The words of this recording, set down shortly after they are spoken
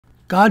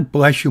God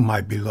bless you, my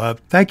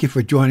beloved. Thank you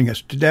for joining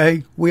us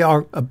today. We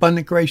are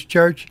Abundant Grace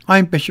Church.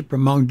 I'm Bishop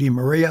Ramon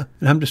DeMaria,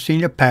 and I'm the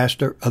senior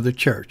pastor of the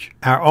church.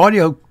 Our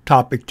audio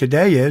topic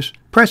today is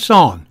Press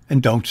On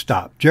and Don't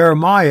Stop.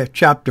 Jeremiah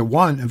chapter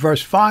 1 and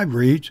verse 5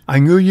 reads, I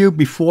knew you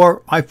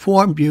before I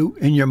formed you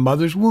in your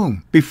mother's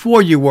womb.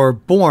 Before you were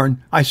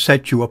born, I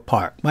set you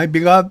apart. My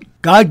beloved,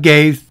 God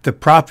gave the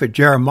prophet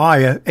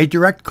Jeremiah a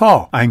direct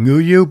call. I knew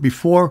you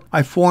before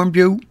I formed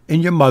you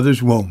in your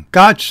mother's womb.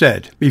 God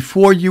said,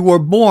 before you were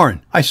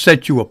born, I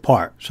set you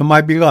apart. So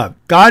my beloved,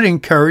 God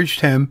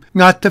encouraged him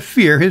not to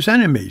fear his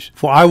enemies,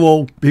 for I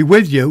will be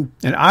with you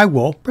and I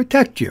will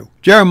protect you.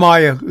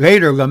 Jeremiah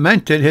later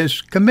lamented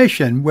his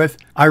commission with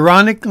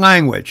ironic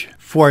language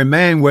for a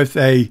man with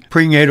a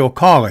prenatal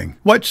calling.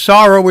 What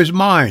sorrow is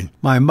mine,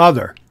 my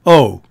mother?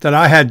 Oh, that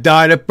I had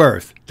died at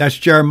birth. That's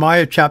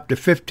Jeremiah chapter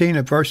 15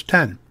 and verse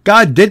 10.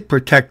 God did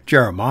protect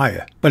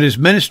Jeremiah, but his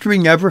ministry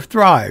never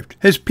thrived.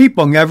 His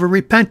people never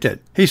repented.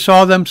 He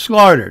saw them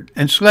slaughtered,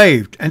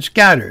 enslaved, and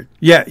scattered.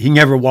 Yet he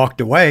never walked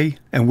away,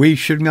 and we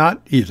should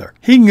not either.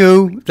 He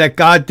knew that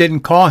God didn't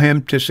call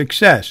him to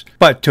success,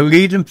 but to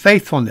lead in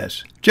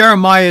faithfulness.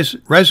 Jeremiah's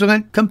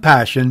resolute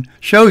compassion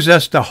shows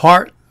us the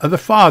heart of the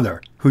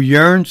Father, who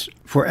yearns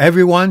for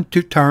everyone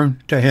to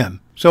turn to him.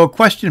 So a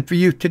question for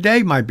you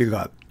today, my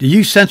beloved. Do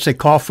you sense a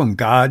call from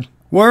God?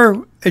 Where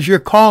is your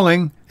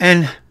calling,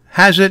 and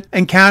has it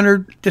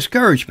encountered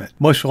discouragement?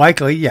 Most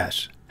likely,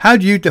 yes. How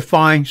do you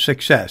define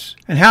success?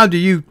 And how do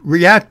you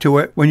react to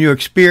it when you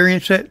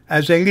experience it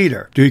as a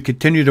leader? Do you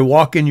continue to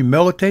walk in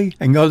humility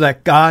and know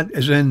that God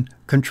is in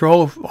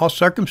control of all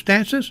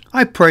circumstances?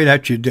 I pray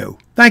that you do.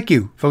 Thank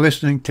you for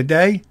listening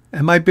today.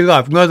 And my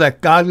beloved, know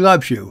that God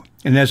loves you.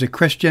 And as a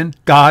Christian,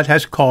 God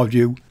has called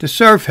you to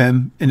serve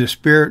him in the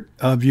spirit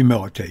of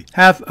humility.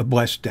 Have a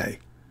blessed day.